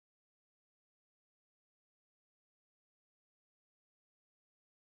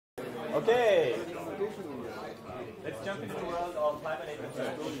Okay. Let's jump into the world of Hibernate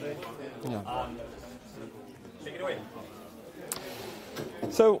Search. Yeah. Take it away.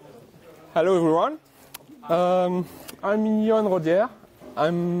 So, hello everyone. I'm Yoann Rodiere. I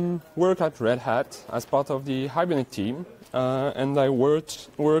work at Red Hat as part of the Hibernate team, and I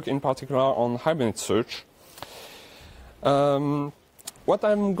work in particular on Hibernate Search. What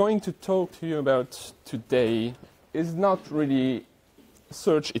I'm going to talk to you about today is not really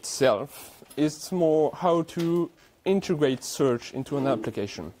search itself. It's more how to integrate search into an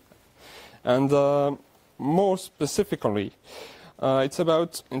application. And more specifically, it's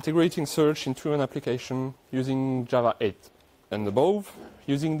about integrating search into an application using Java 8 and above,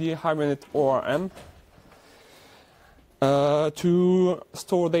 using the Hibernate ORM to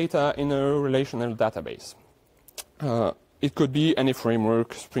store data in a relational database. It could be any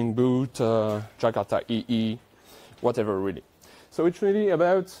framework, Spring Boot, Jakarta EE, whatever really. So it's really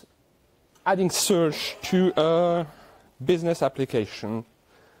about adding search to a business application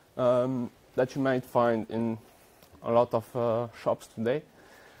that you might find in a lot of shops today.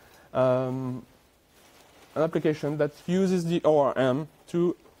 An application that uses the ORM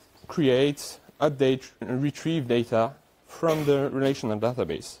to create, update, and retrieve data from the relational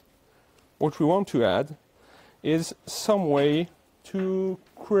database. What we want to add is some way to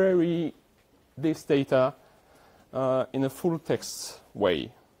query this data in a full text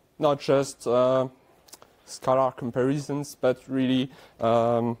way, not just scalar comparisons, but really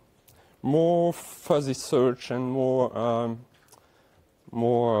more fuzzy search and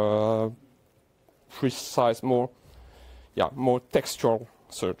more precise, more textual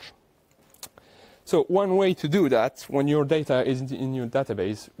search. So one way to do that when your data is in your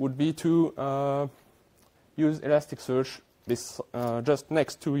database would be to use Elasticsearch just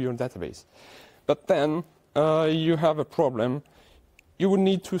next to your database. But then you have a problem. You would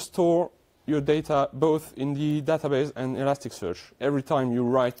need to store your data both in the database and Elasticsearch. Every time you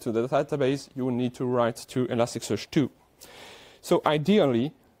write to the database, you will need to write to Elasticsearch too. So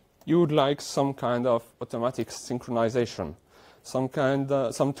ideally, you would like some kind of automatic synchronization, some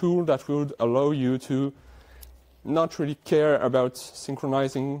tool that would allow you to not really care about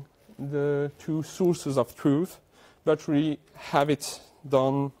synchronizing the two sources of truth, but really have it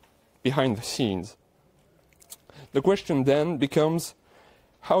done behind the scenes. The question then becomes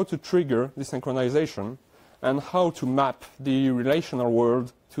how to trigger the synchronization and how to map the relational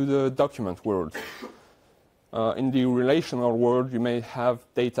world to the document world. In the relational world, you may have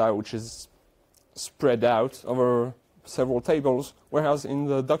data which is spread out over several tables, whereas in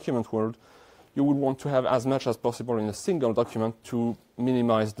the document world, you would want to have as much as possible in a single document to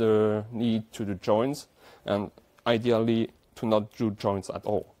minimize the need to do joins, and ideally to not do joins at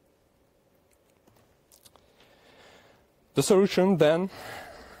all. The solution then,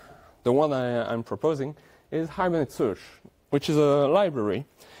 the one I'm proposing, is Hibernate Search, which is a library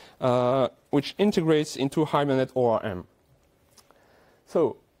which integrates into Hibernate ORM.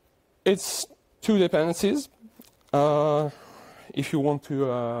 So it's two dependencies. If you want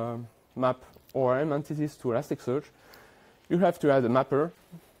to map ORM entities to Elasticsearch, you have to add a mapper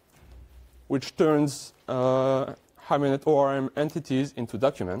which turns Hibernate ORM entities into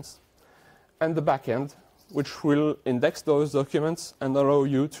documents, and the backend which will index those documents and allow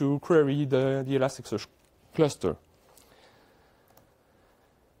you to query the Elasticsearch cluster.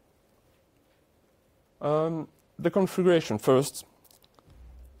 The configuration first.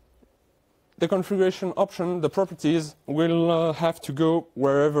 The configuration option, the properties, will have to go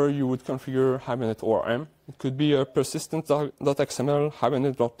wherever you would configure Hibernate ORM. It could be a persistent.xml,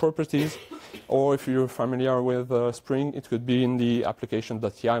 Hibernate.properties, or if you're familiar with Spring, it could be in the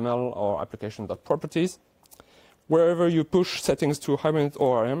application.yml or application.properties. Wherever you push settings to Hibernate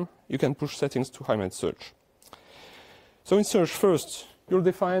ORM, you can push settings to Hibernate Search. So in Search first, you'll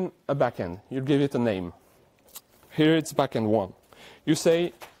define a backend. You'll give it a name. Here it's backend 1. You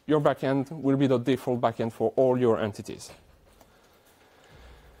say your backend will be the default backend for all your entities.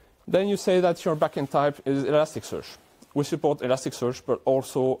 Then you say that your backend type is Elasticsearch. We support Elasticsearch, but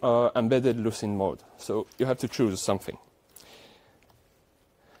also embedded Lucene mode. So you have to choose something.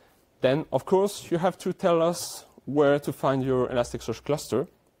 Then, of course, you have to tell us where to find your Elasticsearch cluster,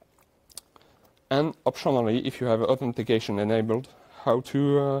 and optionally, if you have authentication enabled, how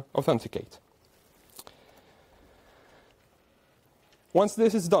to authenticate. Once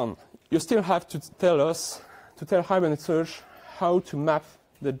this is done, you still have to tell Hibernate Search how to map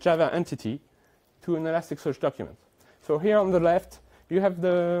the Java entity to an Elasticsearch document. So here on the left, you have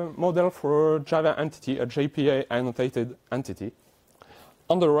the model for a Java entity, a JPA annotated entity.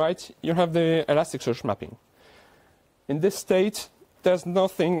 On the right, you have the Elasticsearch mapping. In this state, there's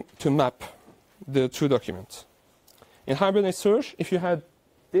nothing to map the two documents. In Hibernate Search, if you had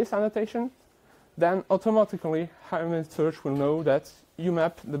this annotation, then automatically Hibernate Search will know that you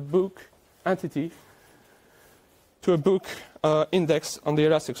map the book entity to a book index on the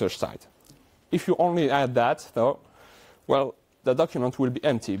Elasticsearch side. If you only add that, though, well, the document will be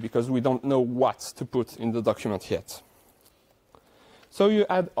empty because we don't know what to put in the document yet. So you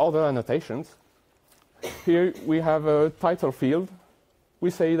add other annotations. Here we have a title field. We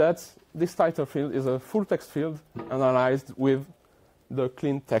say that this title field is a full text field analyzed with the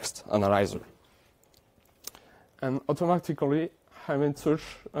clean text analyzer. And automatically, Hibernate Search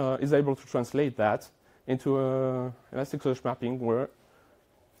is able to translate that into a Elasticsearch mapping where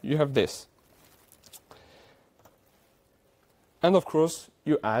you have this. And of course,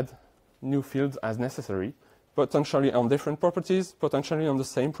 you add new fields as necessary, potentially on different properties, potentially on the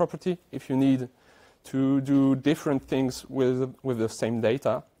same property if you need to do different things with the same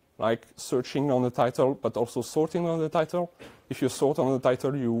data, like searching on the title, but also sorting on the title. If you sort on the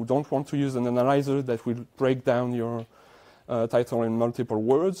title, you don't want to use an analyzer that will break down your title in multiple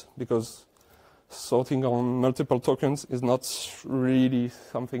words, because sorting on multiple tokens is not really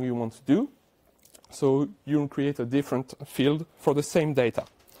something you want to do. So you'll create a different field for the same data.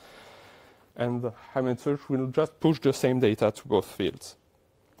 And Hibernate Search will just push the same data to both fields.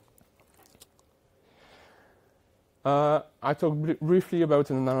 I talked briefly about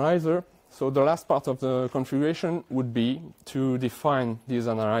an analyzer. So the last part of the configuration would be to define these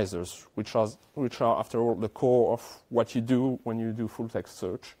analyzers, which are after all the core of what you do when you do full text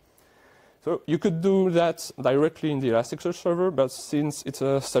search. So you could do that directly in the Elasticsearch server, but since it's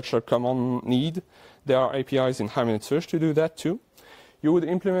such a common need, there are APIs in Hibernate Search to do that too. You would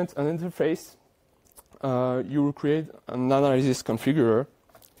implement an interface. You will create an analysis configurer,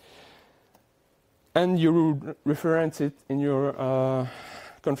 and you will reference it in your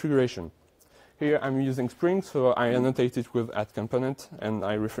configuration. Here I'm using Spring, so I annotate it with @component, and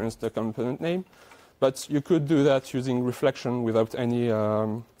I reference the component name. But you could do that using reflection without any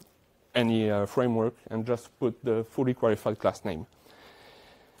framework, and just put the fully qualified class name.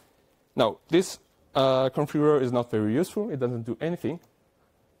 Now, this configurer is not very useful. It doesn't do anything.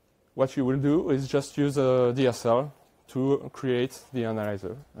 What you will do is just use a DSL to create the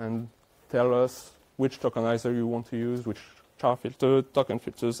analyzer and tell us which tokenizer you want to use, which char filter, token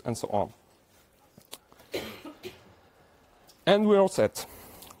filters, and so on. And we're all set.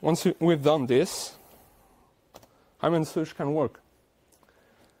 Once we've done this, Hibernate Search can work.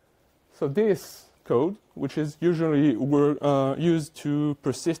 So this code, which is usually used to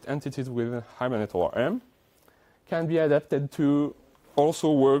persist entities with Hibernate ORM, can be adapted to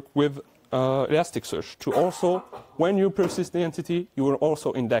also work with Elasticsearch. To also, when you persist the entity, you will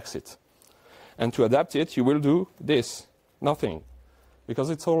also index it. And to adapt it, you will do this, nothing, because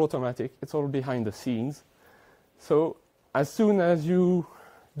it's all automatic, it's all behind the scenes. So as soon as you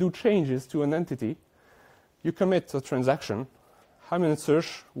do changes to an entity, you commit a transaction, Hibernate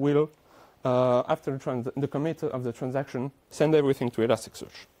Search will, after the commit of the transaction, send everything to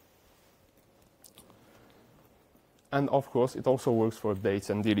Elasticsearch. And of course, it also works for updates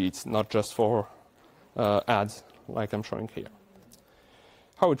and deletes, not just for adds, like I'm showing here.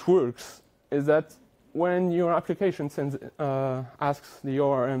 How it works is that when your application asks the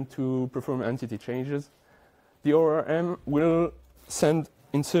ORM to perform entity changes, the ORM will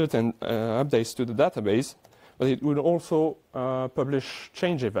insert and updates to the database, but it will also publish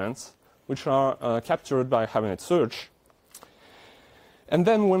change events, which are captured by Hibernate Search. And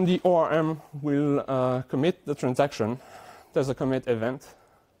then when the ORM will commit the transaction, there's a commit event,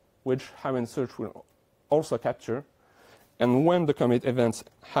 which Hibernate Search will also capture. And when the commit event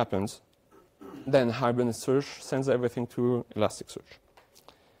happens, then Hibernate Search sends everything to Elasticsearch.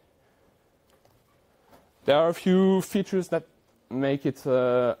 There are a few features that make it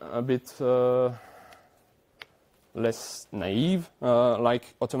a bit less naive,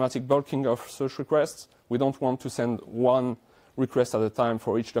 like automatic bulking of search requests. We don't want to send one request at a time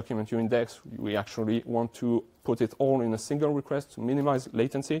for each document you index. We actually want to put it all in a single request to minimize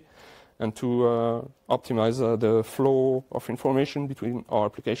latency and to optimize the flow of information between our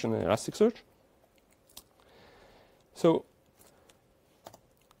application and Elasticsearch. So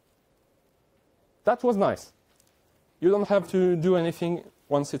that was nice. You don't have to do anything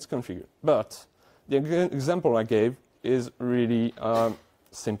once it's configured. But the example I gave is really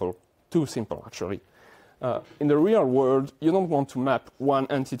simple, too simple actually. In the real world, you don't want to map one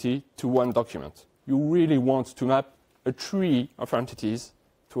entity to one document. You really want to map a tree of entities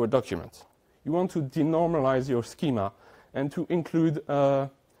to a document. You want to denormalize your schema and to include,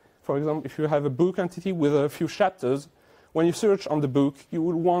 for example, if you have a book entity with a few chapters, when you search on the book, you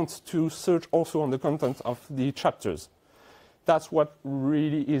will want to search also on the content of the chapters. That's what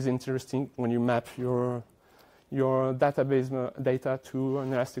really is interesting when you map your database data to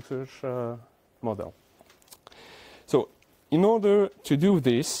an Elasticsearch model. So in order to do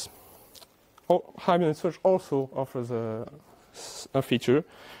this, Hibernate Search also offers a feature.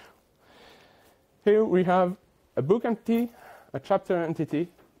 Here we have a book entity, a chapter entity,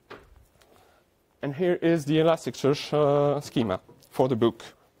 and here is the Elasticsearch schema for the book.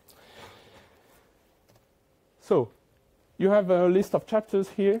 So you have a list of chapters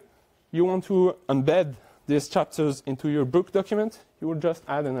here. You want to embed these chapters into your book document. You will just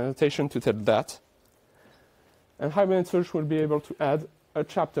add an annotation to tell that. And Hibernate Search will be able to add a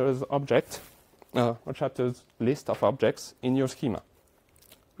chapters object, a chapters list of objects in your schema.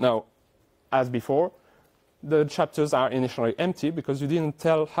 Now, as before, the chapters are initially empty because you didn't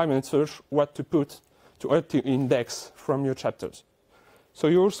tell Hibernate Search what to put to index from your chapters. So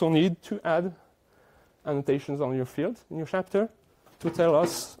you also need to add annotations on your field in your chapter to tell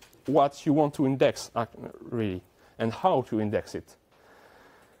us what you want to index really and how to index it.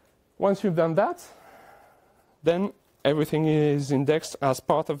 Once you've done that, then everything is indexed as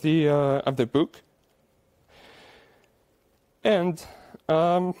part of the book. And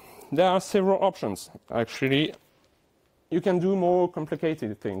there are several options. Actually, you can do more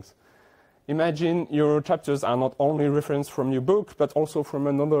complicated things. Imagine your chapters are not only referenced from your book, but also from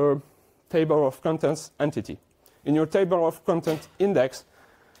another table of contents entity. In your table of content index,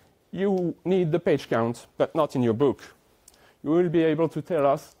 you need the page count, but not in your book. You will be able to tell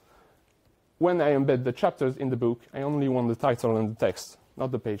us, when I embed the chapters in the book, I only want the title and the text,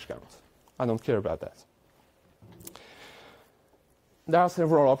 not the page count. I don't care about that. There are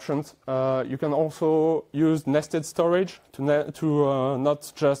several options. You can also use nested storage to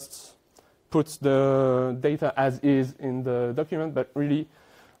not just put the data as is in the document, but really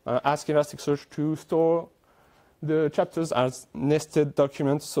ask Elasticsearch to store the chapters as nested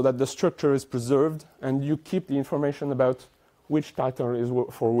documents so that the structure is preserved and you keep the information about which title is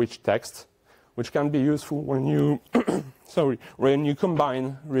for which text, which can be useful when you when you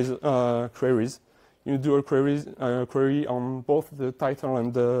combine queries. You do a query on both the title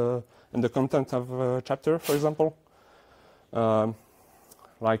and the content of a chapter, for example. I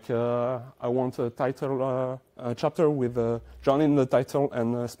want a title a chapter with John in the title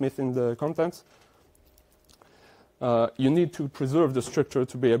and Smith in the content. You need to preserve the structure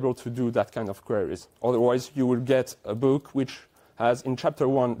to be able to do that kind of queries. Otherwise, you will get a book which has in chapter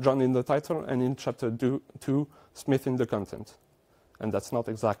 1 John in the title and in chapter 2 Smith in the content. And that's not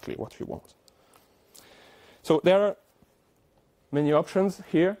exactly what we want. So there are many options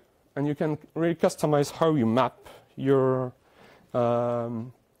here, and you can really customize how you map your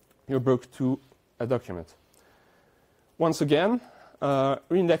book to a document. Once again,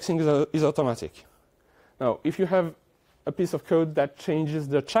 reindexing is automatic. Now, if you have a piece of code that changes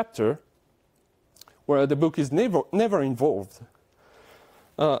the chapter, where the book is never involved,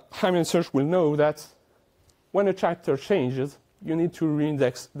 Hibernate Search will know that when a chapter changes, you need to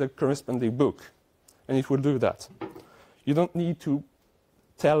reindex the corresponding book, and it will do that. You don't need to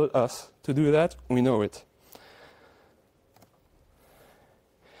tell us to do that, we know it.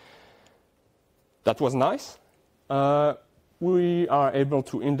 That was nice. We are able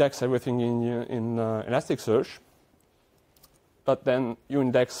to index everything in Elasticsearch, but then you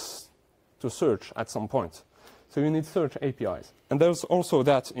index to search at some point. So you need search APIs. And there's also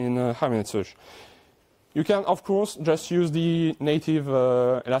that in Hibernate Search. You can, of course, just use the native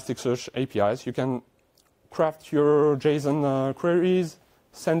Elasticsearch APIs. You can craft your JSON queries,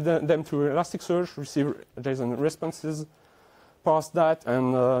 send them to Elasticsearch, receive JSON responses, pass that,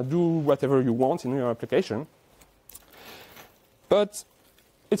 and do whatever you want in your application. But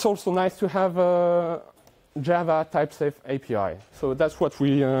it's also nice to have a Java type-safe API. So that's what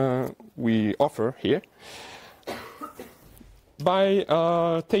we offer here.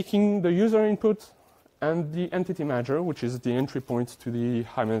 By taking the user input and the entity manager, which is the entry point to the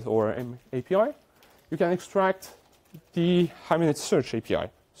Hibernate ORM API, you can extract the Hibernate Search API.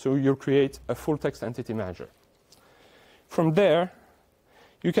 So you create a full text entity manager. From there,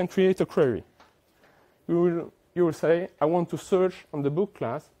 you can create a query. You will say, I want to search on the book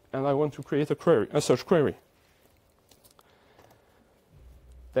class, and I want to create a search query.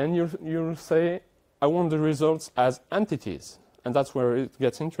 Then you'll say, I want the results as entities, and that's where it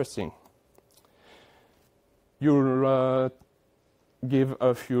gets interesting. You'll give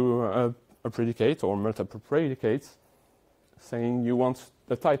a predicate or multiple predicates, saying you want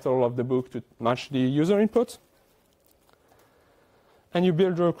the title of the book to match the user input, and you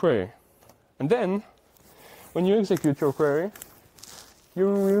build your query. And then, when you execute your query, you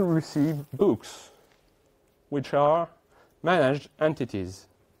will receive books, which are managed entities.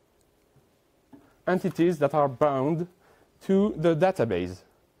 Entities that are bound to the database.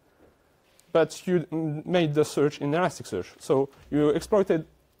 But you made the search in Elasticsearch. So you exploited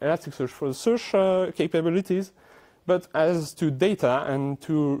Elasticsearch for the search capabilities, but as to data and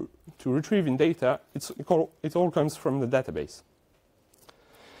to retrieving data, it all comes from the database.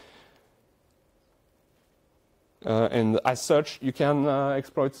 And as such, you can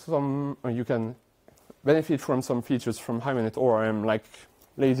exploit some, you can benefit from some features from Hibernate ORM, like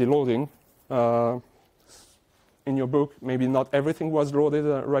lazy loading. In your book, maybe not everything was loaded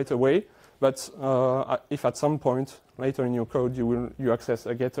right away, but if at some point later in your code you access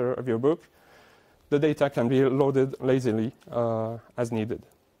a getter of your book, the data can be loaded lazily as needed.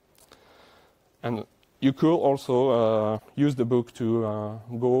 And you could also use the book to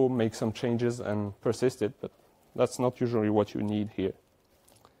go make some changes and persist it, but that's not usually what you need here.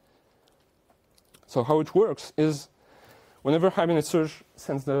 So how it works is whenever Hibernate Search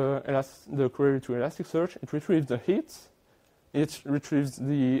sends the query to Elasticsearch, it retrieves the hits, it retrieves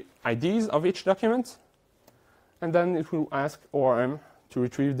the IDs of each document, and then it will ask ORM to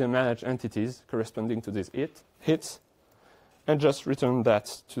retrieve the managed entities corresponding to these hits, and just return that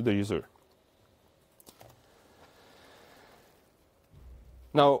to the user.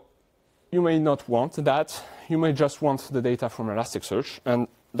 Now, you may not want that. You may just want the data from Elasticsearch, and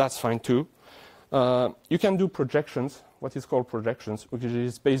that's fine too. You can do projections, what is called projections, which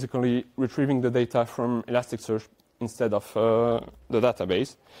is basically retrieving the data from Elasticsearch instead of the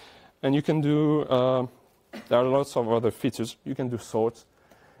database. And you can do, there are lots of other features. You can do sorts.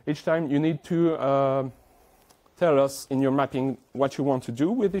 Each time you need to tell us in your mapping what you want to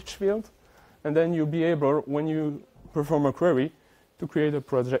do with each field. And then you'll be able, when you perform a query, to create a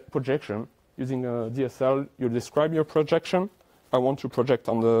projection. Using a DSL, you describe your projection. I want to project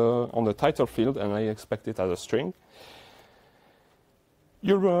on the title field, and I expect it as a string.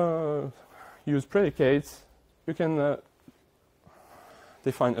 You use predicates. You can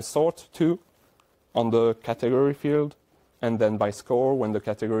define a sort too on the category field, and then by score when the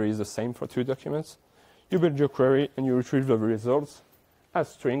category is the same for two documents. You build your query, and you retrieve the results as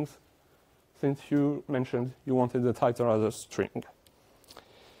strings, since you mentioned you wanted the title as a string.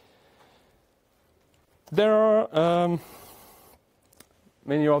 There are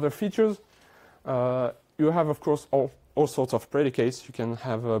many other features. You have, of course, all sorts of predicates. You can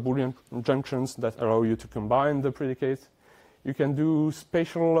have Boolean junctions that allow you to combine the predicates. You can do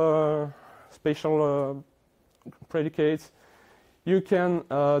spatial predicates. You can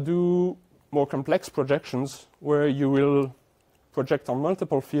do more complex projections where you will project on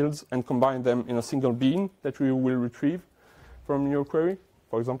multiple fields and combine them in a single bean that you will retrieve from your query.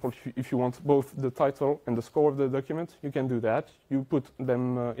 For example, if you want both the title and the score of the document, you can do that. You put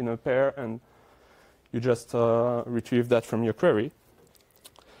them in a pair and you just retrieve that from your query.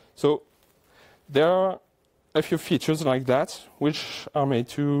 So there are a few features like that which are made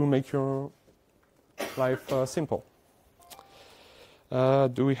to make your life simple.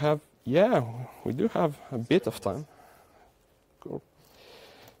 Do we have? Yeah, we do have a bit of time. Cool.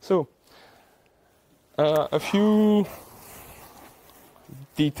 So a few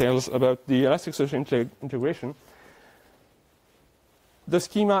details about the Elasticsearch integration. The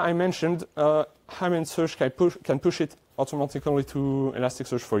schema I mentioned, Hibernate Search can push it automatically to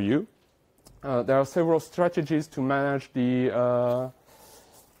Elasticsearch for you. There are several strategies to manage the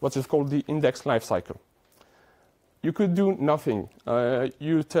what is called the index lifecycle. You could do nothing.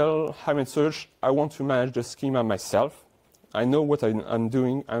 You tell Hibernate Search, I want to manage the schema myself. I know what I'm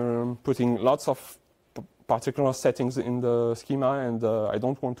doing. I'm putting lots of particular settings in the schema, and I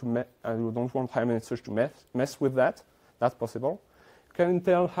don't want Hibernate Search to mess with that. That's possible. You can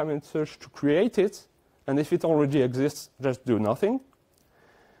tell Hibernate Search to create it, and if it already exists, just do nothing.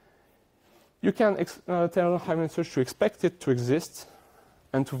 You can tell Hibernate Search to expect it to exist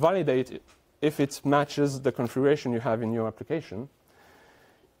and to validate it if it matches the configuration you have in your application.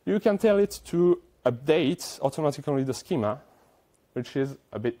 You can tell it to update automatically the schema, which is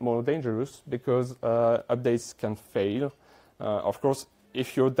a bit more dangerous because updates can fail. Of course,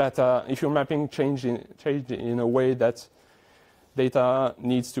 if your mapping changed in a way that data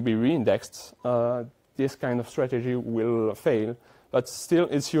needs to be reindexed, this kind of strategy will fail. But still,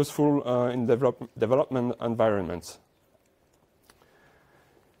 it's useful in development environments.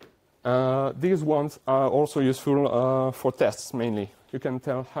 These ones are also useful for tests mainly. You can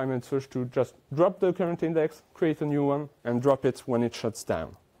tell Hibernate Search to just drop the current index, create a new one, and drop it when it shuts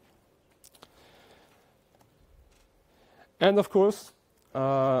down. And of course,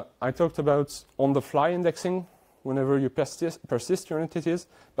 I talked about on-the-fly indexing whenever you persist your entities,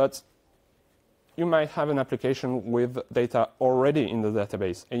 but you might have an application with data already in the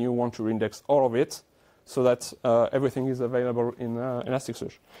database, and you want to index all of it so that everything is available in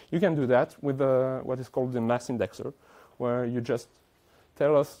Elasticsearch. You can do that with what is called the mass indexer, where you just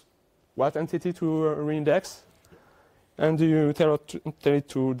tell us what entity to reindex, and you tell it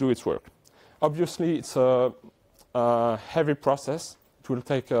to do its work. Obviously, it's a heavy process. It will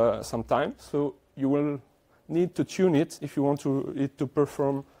take some time, so you will need to tune it if you want it to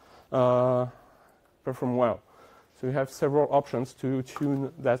perform well. So you have several options to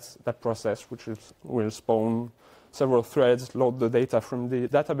tune that process, which will spawn several threads, load the data from the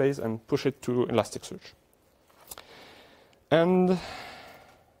database, and push it to Elasticsearch. And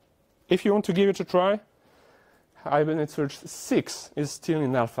if you want to give it a try, Hibernate Search 6 is still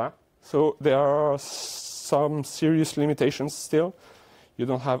in alpha, so there are some serious limitations still. You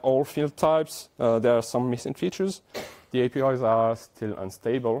don't have all field types. There are some missing features. The APIs are still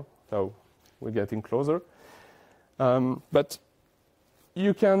unstable, so we're getting closer. But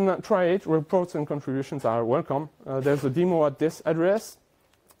you can try it. Reports and contributions are welcome. There's a demo at this address.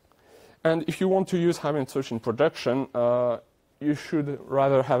 And if you want to use Hibernate Search in production, you should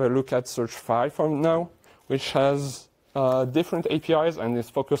rather have a look at Search 5 for now, which has different APIs and is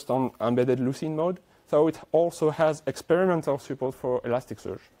focused on embedded Lucene mode. So it also has experimental support for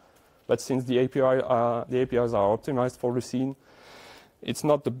Elasticsearch. But since the APIs are optimized for Lucene, it's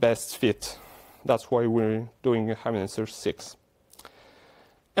not the best fit. That's why we're doing Hibernate Search 6.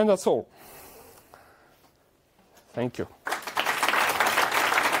 And that's all. Thank you.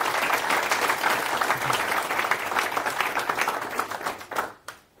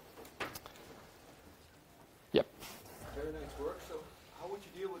 Yep. Very nice work. So how would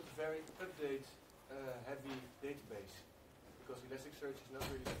you deal with a very update heavy database? Because Elasticsearch is not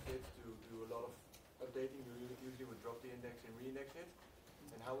really fit to do a lot of updating. You usually would drop the index and reindex it.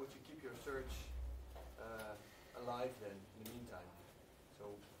 And how would you keep your search alive then in the meantime?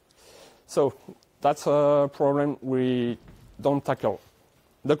 So that's a problem we don't tackle.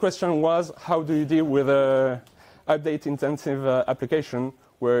 The question was, how do you deal with a update-intensive application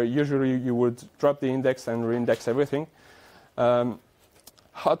where usually you would drop the index and reindex everything?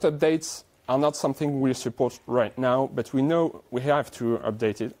 Hot updates are not something we support right now, but we know we have to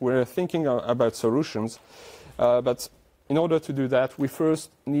update it. We're thinking about solutions, but in order to do that, we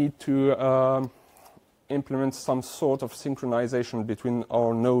first need to implement some sort of synchronization between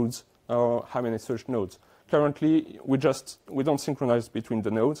our nodes, our Hibernate Search nodes. Currently, we don't synchronize between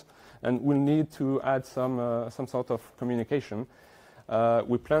the nodes, and we'll need to add some sort of communication.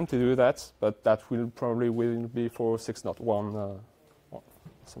 We plan to do that, but that will probably be for 6.1,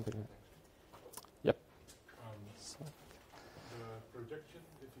 something like that. Yep. The projection,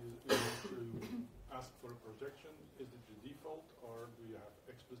 if you want to ask for a projection, is it the default, or do you have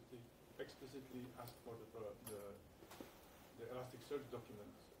explicitly asked for the Elasticsearch document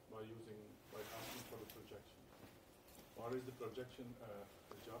by asking for the projection? Or is the projection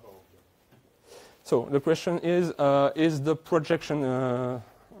a Java object? So the question is the projection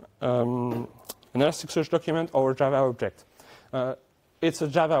an Elasticsearch document or a Java object? It's a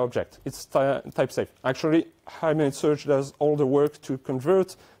Java object. It's type safe. Actually, Hibernate Search does all the work to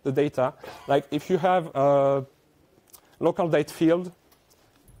convert the data. Like if you have a local date field,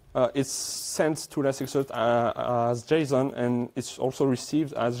 it's sent to Elasticsearch as JSON, and it's also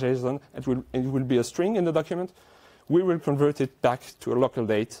received as JSON. It will be a string in the document. We will convert it back to a local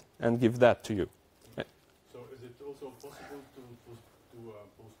date and give that to you. So is it also possible to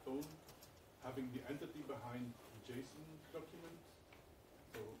postpone having the entity behind the JSON document?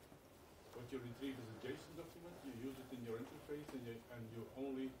 So what you retrieve is a JSON document, you use it in your interface, and you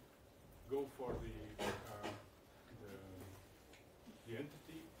only go for the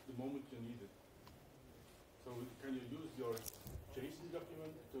entity the moment you need it. So can you use your JSON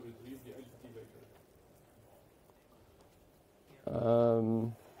document to retrieve the entity later?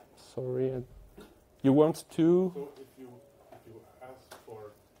 Sorry, you want to? So if you ask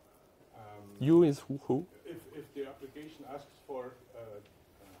for You is who? If the application asks for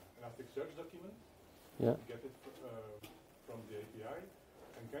Elasticsearch document, Yeah. you get it from the API,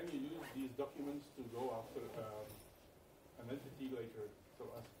 and can you use these documents to go after an entity later? So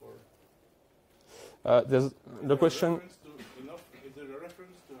ask for. There's the question. Is there a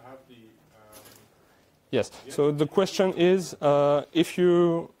reference to have the? Yes. So the question is, if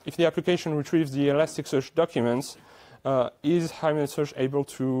the application retrieves the Elasticsearch documents, is Hibernate Search able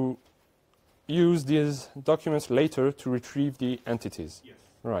to use these documents later to retrieve the entities? Yes.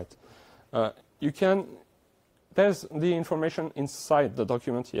 Right. You can there's the information inside the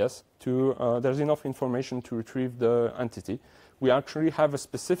document, yes. There's enough information to retrieve the entity. We actually have a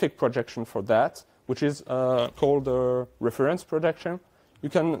specific projection for that, which is called a reference projection. You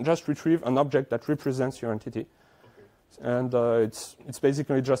can just retrieve an object that represents your entity. And it's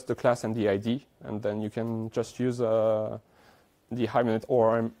basically just the class and the ID. And then you can just use the Hibernate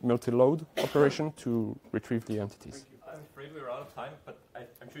ORM multi-load operation to retrieve the entities. I'm afraid we're out of time, but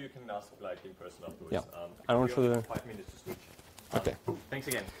I'm sure you can ask like in person afterwards. Yeah. I want to. 5 minutes to switch. Okay. Thanks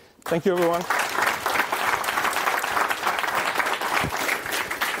again. Thank you, everyone.